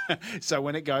good. So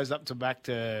when it goes up to back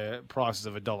to prices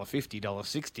of $1.50,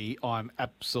 $1.60, I'm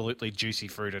absolutely juicy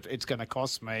fruited. It's going to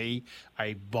cost me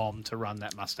a bomb to run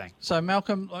that Mustang. So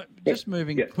Malcolm, just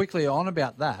moving quickly on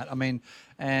about that, I mean,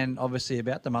 and obviously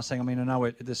about the Mustang, I mean, I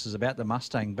know this is about the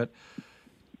Mustang, but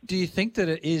do you think that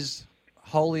it is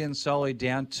wholly and solely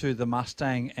down to the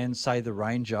Mustang and, say, the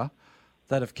Ranger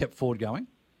that have kept Ford going?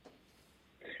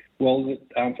 Well,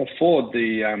 for Ford,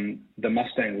 the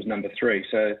Mustang was number 3.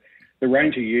 So the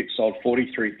Ranger Ute sold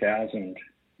 43,000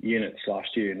 units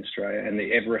last year in Australia, and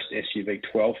the Everest SUV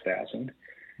 12,000.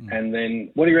 And then,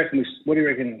 what do you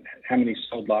reckon? How many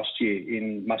sold last year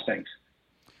in Mustangs?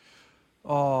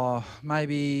 Oh,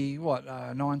 maybe 9,000,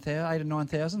 8,000 or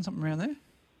 9,000, something around there.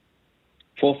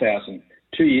 4,000.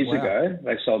 2 years ago,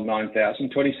 they sold 9,000.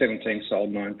 2017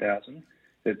 sold 9,000.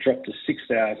 It dropped to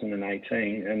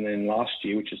 6,018, and then last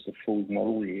year, which is the full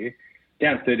model year,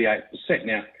 down 38%.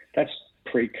 Now, that's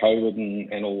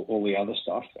pre-COVID and all the other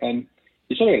stuff. And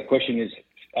you sort of got a question, is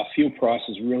are fuel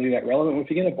prices really that relevant? Well,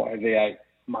 if you're going to buy a V8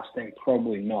 Mustang,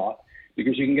 probably not,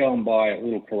 because you can go and buy a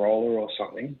little Corolla or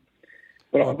something.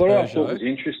 But what I thought was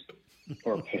interesting,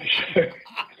 or a Peugeot.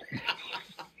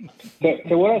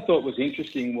 So what I thought was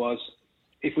interesting was,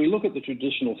 if we look at the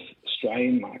traditional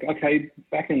Australian market, okay,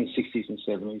 back in the 60s and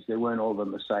 70s, there weren't all the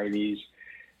Mercedes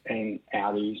and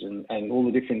Audis and all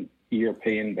the different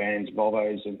European brands,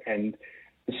 Volvos, and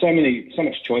there's so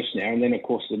much choice now. And then, of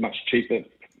course, the much cheaper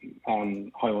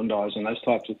Hyundais and those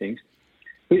types of things.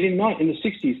 But in the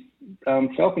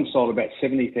 60s, Falcon sold about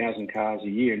 70,000 cars a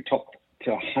year and topped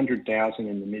to 100,000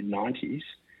 in the mid-90s.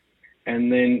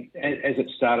 And then as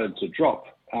it started to drop,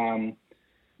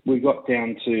 we got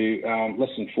down to less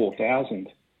than 4,000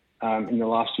 in the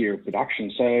last year of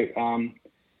production. So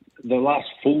the last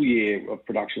full year of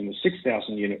production was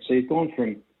 6,000 units. So you've gone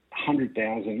from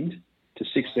 100,000 to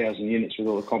 6,000 units with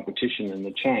all the competition and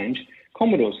the change.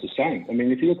 Commodore's the same. I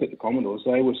mean, if you look at the Commodores,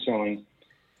 they were selling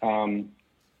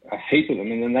a heap of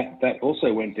them, and then that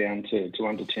also went down to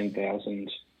under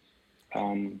 10,000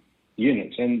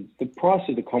 units. And the price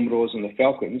of the Commodores and the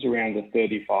Falcons around the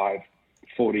 35,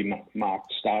 40 mark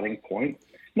starting point,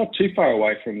 not too far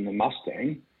away from the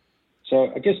Mustang.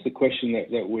 So I guess the question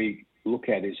that we look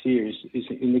at is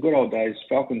in the good old days,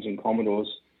 Falcons and Commodores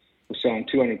were selling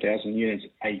 200,000 units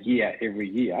a year every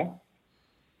year,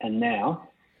 and now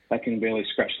they can barely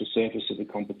scratch the surface of the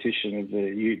competition of the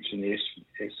Utes and the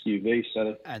SUV.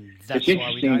 So, and that's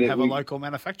why we don't have a local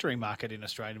manufacturing market in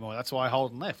Australia anymore. That's why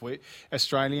Holden left.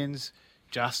 Australians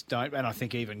just don't, and I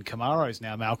think even Camaros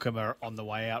now, Malcolm, are on the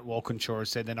way out. Walkinshaw has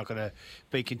said they're not going to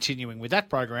be continuing with that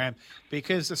program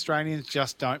because Australians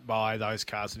just don't buy those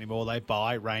cars anymore. They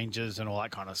buy Rangers and all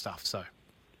that kind of stuff. So,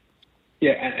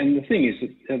 yeah, and the thing is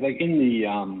that like in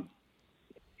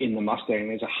the Mustang,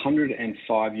 there's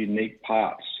 105 unique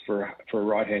parts for a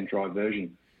right-hand drive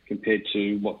version compared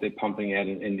to what they're pumping out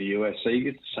in the US. So you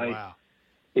get to say,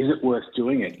 is it worth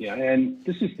doing it? You know, and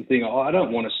this is the thing. I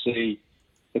don't want to see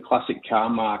the classic car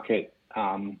market,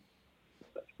 some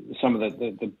of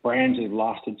the brands that have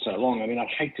lasted so long. I mean, I'd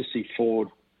hate to see Ford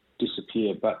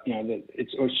disappear, but you know,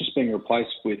 it's just being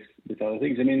replaced with other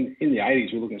things. I mean, in the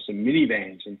 80s, we're looking at some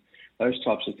minivans and those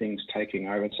types of things taking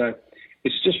over. So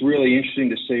it's just really interesting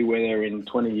to see whether in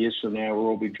 20 years from now we'll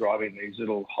all be driving these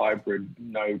little hybrid,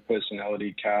 no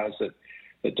personality cars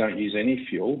that don't use any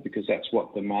fuel because that's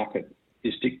what the market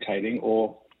is dictating,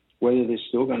 or whether there's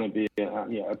still going to be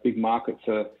a big market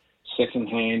for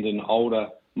second-hand and older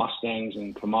Mustangs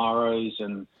and Camaros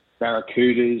and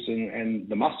Barracudas and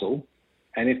the muscle.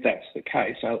 And if that's the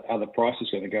case, are the prices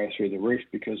going to go through the roof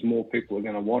because more people are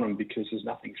going to want them because there's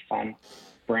nothing fun,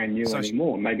 brand new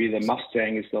anymore? Maybe the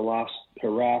Mustang is the last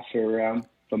hurrah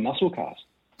for muscle cars.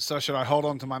 So should I hold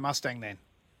on to my Mustang then?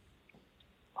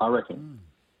 I reckon.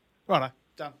 Righto,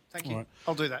 done. Thank you. Right.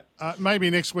 I'll do that. Maybe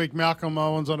next week, Malcolm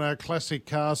Owens on our classic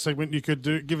car segment, you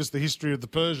could give us the history of the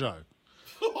Peugeot.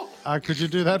 Could you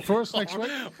do that for us next week?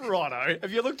 Righto.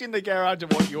 Have you looked in the garage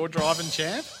at what you're driving,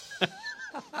 champ?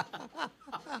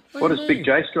 What does Big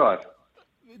Jace drive?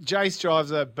 Jace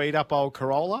drives a beat-up old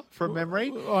Corolla, from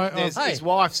memory. There's his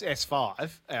wife's S5 out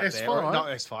S5? there. Not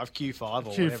S5, Q5 or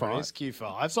whatever it is.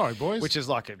 Q5. Sorry, boys. Which is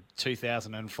like a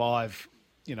 2005,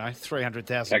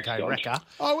 300,000K wrecker.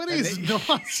 Oh, it is.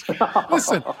 Nice.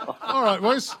 Listen, all right,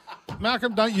 boys.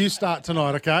 Malcolm, don't you start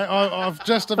tonight, okay? I've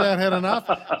just about had enough.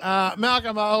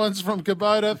 Malcolm Owens from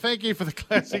Kubota, thank you for the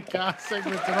classic car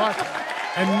segment tonight.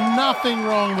 And nothing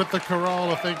wrong with the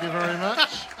Corolla, thank you very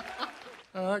much.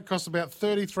 It costs about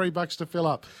 $33 to fill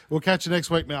up. We'll catch you next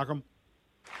week, Malcolm.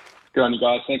 Good on you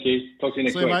guys. Thank you. Talk to you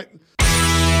next week. Mate.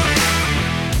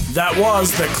 That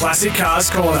was the Classic Cars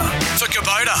Corner. For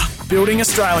Kubota. Building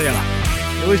Australia.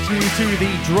 You're listening to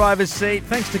the driver's seat.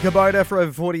 Thanks to Kubota. For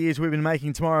over 40 years, we've been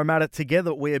making tomorrow matter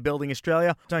together. We're building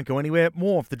Australia. Don't go anywhere.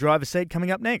 More of the driver's seat coming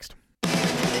up next.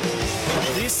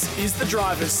 This is the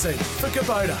driver's seat for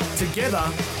Kubota. Together,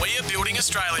 We are building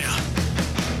Australia.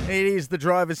 It is the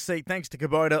driver's seat. Thanks to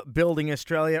Kubota, building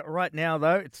Australia. Right now,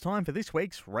 though, it's time for this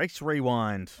week's Race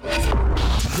Rewind.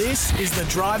 this is the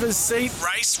driver's seat.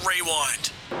 Race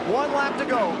Rewind. 1 lap to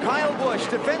go. Kyle Busch,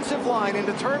 defensive line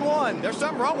into turn 1. There's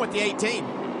something wrong with the 18.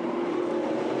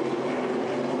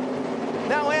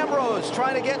 Now Ambrose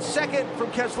trying to get second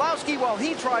from Keselowski while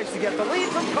he tries to get the lead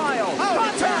from Kyle.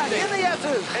 Contact in the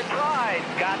S's. It's right.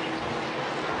 Got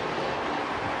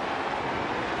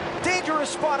Dangerous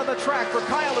spot on the track for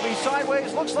Kyle to be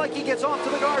sideways. Looks like he gets off to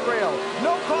the guardrail.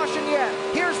 No caution yet.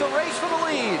 Here's the race for the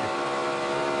lead.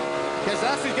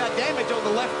 Keselowski's got damage on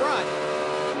the left front.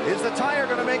 Is the tire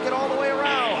going to make it all the way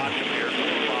around?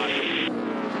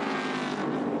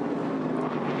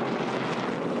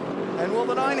 And will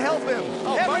the 9 help him?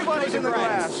 Everybody's in the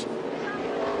grass.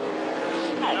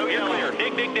 Oh, you're clear.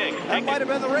 Dig. That might have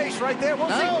been the race right there. We'll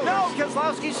see. No,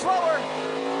 Keselowski's slower.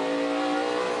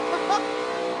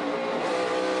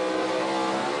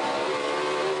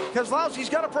 Keselowski's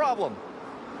got a problem.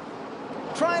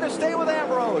 Trying to stay with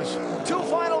Ambrose. 2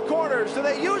 final corners. Do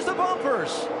they use the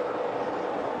bumpers?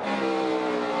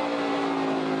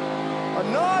 A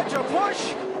nudge, a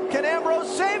push. Can Ambrose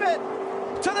save it?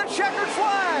 To the checkered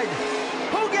flag.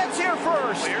 Who gets here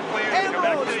first? Clear.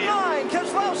 Ambrose, 9.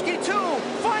 Keselowski, 2.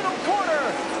 Final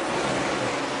corner.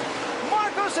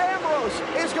 Marcos Ambrose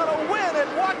is going to win at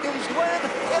Watkins Glen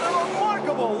in a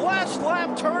remarkable last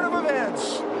lap turn of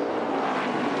events.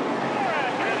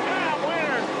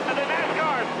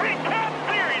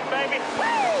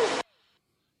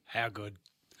 How good.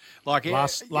 Like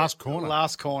Last corner.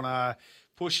 Last corner,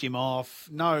 push him off.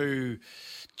 No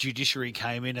judiciary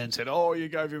came in and said, oh, you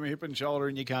gave him a hip and shoulder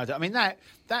and you can't. I mean, that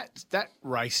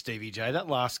race, Stevie J, that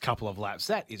last couple of laps,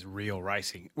 that is real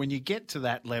racing. When you get to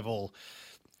that level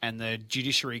and the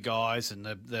judiciary guys and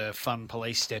the fun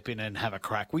police step in and have a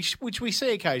crack, which we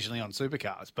see occasionally on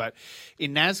supercars. But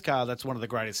in NASCAR, that's one of the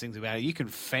greatest things about it. You can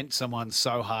fence someone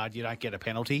so hard you don't get a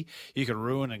penalty. You can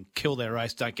ruin and kill their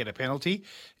race, don't get a penalty.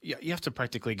 You have to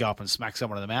practically go up and smack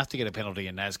someone in the mouth to get a penalty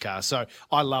in NASCAR. So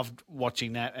I loved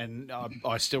watching that, and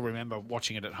I still remember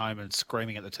watching it at home and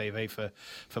screaming at the TV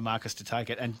for Marcus to take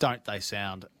it. And don't they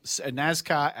sound... A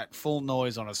NASCAR at full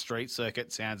noise on a street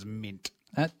circuit sounds mint.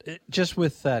 Just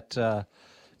with that, that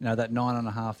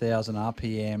 9,500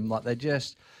 RPM, like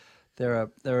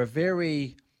they're a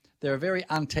very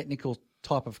untechnical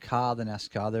type of car, the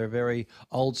NASCAR. They're a very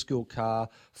old school car,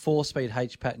 4-speed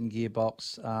H pattern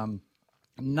gearbox.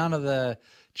 None of the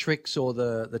tricks or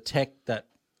the tech that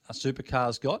a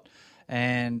supercar's got,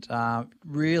 and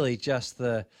really just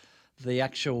the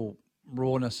actual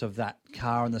rawness of that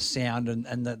car and the sound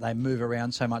and that they move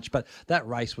around so much. But that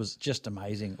race was just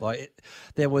amazing.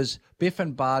 There was Biff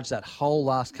and Barge that whole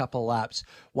last couple of laps.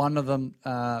 One of them,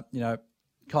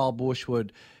 Kyle Busch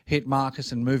would hit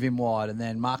Marcus and move him wide, and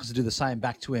then Marcus would do the same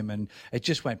back to him, and it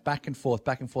just went back and forth.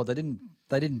 They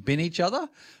they didn't bin each other,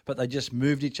 but they just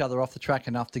moved each other off the track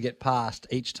enough to get past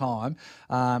each time.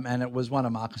 And it was one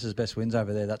of Marcus's best wins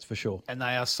over there, that's for sure. And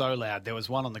they are so loud. There was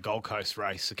one on the Gold Coast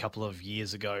race a couple of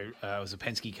years ago. It was a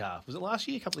Penske car. Was it last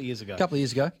year? A couple of years ago. A couple of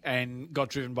years ago. And got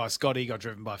driven by Scotty, got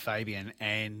driven by Fabian,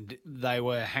 and they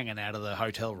were hanging out of the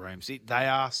hotel rooms. They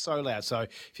are so loud. So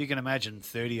if you can imagine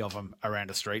 30 of them around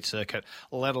a street circuit,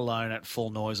 let alone at full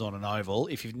noise on an oval.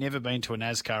 If you've never been to a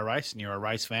NASCAR race and you're a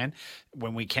race fan,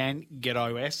 when we can, get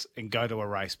OS and go to a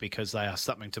race because they are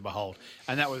something to behold.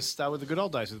 And they were the good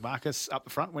old days with Marcus up the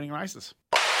front winning races.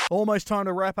 Almost time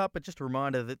to wrap up, but just a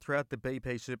reminder that throughout the BP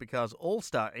Supercars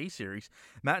All-Star E-Series,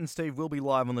 Matt and Steve will be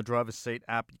live on the Driver's Seat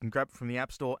app. You can grab it from the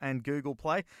App Store and Google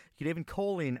Play. You can even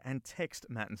call in and text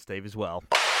Matt and Steve as well.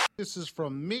 This is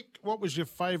from Mick. What was your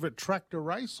favourite track to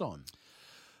race on?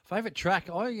 Favourite track?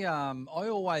 I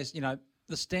always,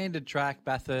 the standard track,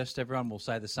 Bathurst, everyone will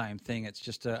say the same thing. It's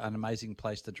just an amazing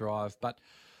place to drive. But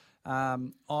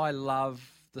I love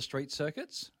the street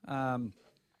circuits. I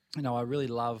really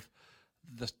love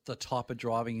the type of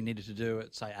driving you needed to do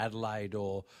at, say, Adelaide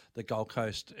or the Gold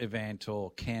Coast event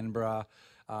or Canberra,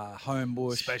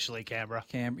 Homebush. Especially Canberra.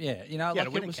 Yeah, You had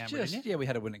a win at Canberra, didn't you? Yeah, we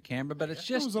had a win at Canberra, but it's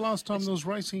When just... was the last time there was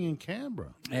racing in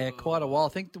Canberra? Yeah, quite a while. I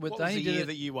think What was the year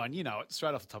that you won? You know it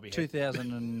straight off the top of your head.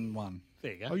 2001.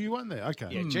 There you go. Oh, you won there? Okay.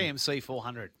 Yeah, GMC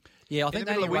 400. Yeah, I in think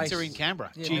the middle of they winter race- in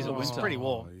Canberra. Yeah, Jeez, middle it of was winter. pretty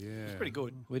warm. Yeah. It was pretty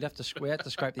good. We had to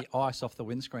scrape the ice off the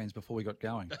windscreens before we got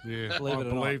going. Yeah, Believe I it or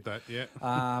believe not. that,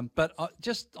 yeah. But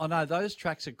I know those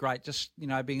tracks are great. Just,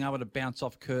 being able to bounce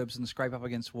off curbs and scrape up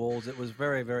against walls. It was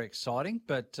very, very exciting.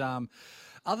 But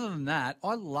other than that,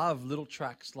 I love little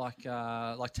tracks like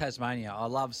Tasmania. I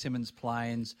love Simmons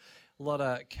Plains. A lot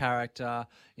of character.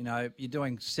 You're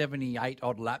doing 78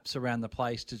 odd laps around the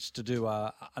place to do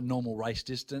a normal race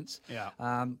distance. Yeah.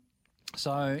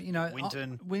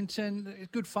 Winton,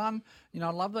 good fun. I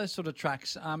love those sort of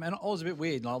tracks. And I was a bit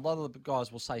weird. A lot of the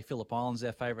guys will say Phillip Island's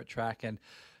their favourite track, and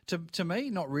to me,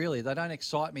 not really. They don't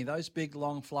excite me. Those big,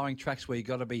 long, flowing tracks where you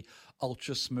got to be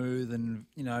ultra smooth and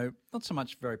not so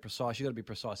much very precise. You got to be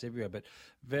precise everywhere, but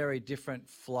very different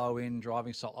flow in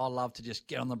driving style. I love to just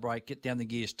get on the brake, get down the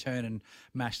gears, turn and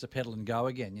mash the pedal and go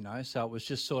again. So it was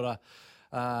just sort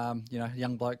of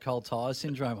young bloke cold tyres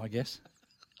syndrome, I guess.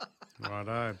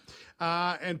 Righto.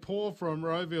 And Paul from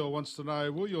Rowville wants to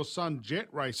know, will your son Jet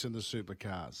race in the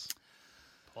Supercars?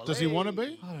 Does he want to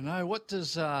be? I don't know. What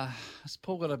has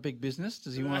Paul got a big business?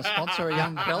 Does he want to sponsor a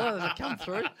young fella? Does it come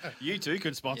through? You too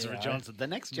can sponsor a Johnson, the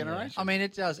next generation. I mean,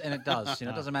 it does, and it does. It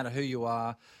doesn't matter who you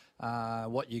are,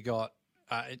 what you got.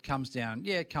 It comes down.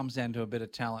 Yeah, it comes down to a bit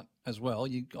of talent as well.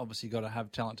 You obviously got to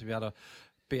have talent to be able to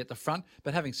be at the front.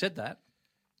 But having said that,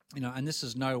 and this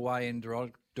is no way in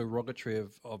derogatory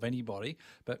of anybody,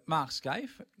 but Mark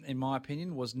Scaife, in my opinion,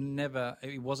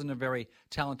 he wasn't a very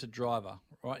talented driver,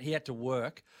 right? He had to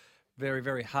work very,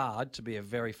 very hard to be a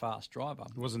very fast driver.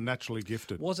 He wasn't naturally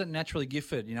gifted.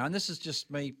 And this is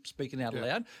just me speaking out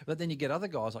loud, but then you get other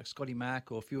guys like Scotty Mack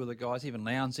or a few other guys, even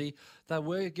Lownsy, they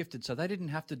were gifted, so they didn't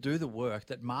have to do the work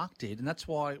that Mark did, and that's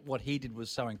why what he did was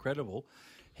so incredible.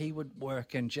 He would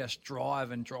work and just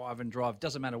drive and drive and drive.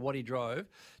 Doesn't matter what he drove,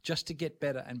 just to get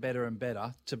better and better and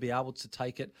better to be able to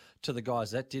take it to the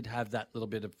guys that did have that little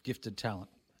bit of gifted talent.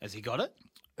 Has he got it?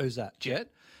 Who's that? Jet?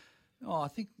 Oh, I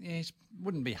think it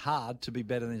wouldn't be hard to be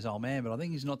better than his old man, but I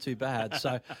think he's not too bad.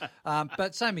 So,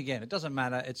 but same again. It doesn't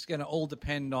matter. It's going to all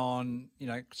depend on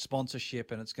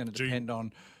sponsorship, and it's going to depend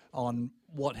on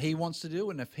what he wants to do.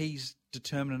 And if he's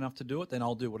determined enough to do it, then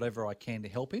I'll do whatever I can to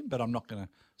help him. But I'm not going to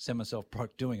send myself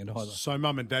broke doing it either. So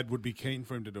Mum and Dad would be keen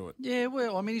for him to do it? Yeah,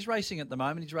 well, I mean, he's racing at the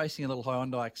moment. He's racing a little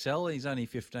Hyundai Excel. He's only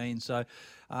 15, so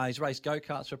he's raced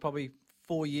go-karts for probably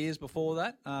 4 years before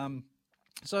that.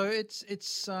 So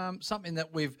it's something that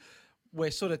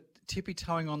we're sort of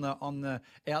tippy-toeing on the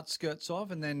outskirts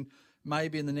of, and then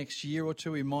maybe in the next year or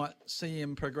two we might see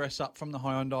him progress up from the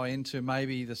Hyundai into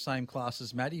maybe the same class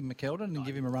as Matty McKeldin and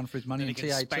give him a run for his money in TA2. He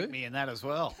can spank me in that as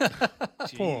well.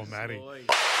 Poor Matty.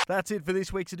 That's it for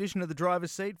this week's edition of The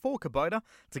Driver's Seat for Kubota.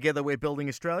 Together we're building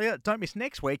Australia. Don't miss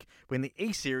next week when the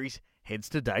E-Series heads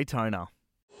to Daytona.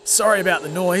 Sorry about the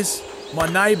noise.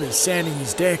 My neighbour's sanding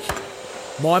his deck.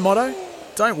 My motto?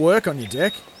 Don't work on your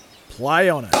deck. Play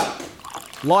on it.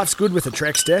 Life's good with a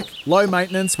Trex deck. Low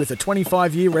maintenance with a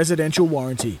 25-year residential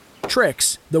warranty.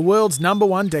 Trex, the world's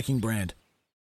 #1 decking brand.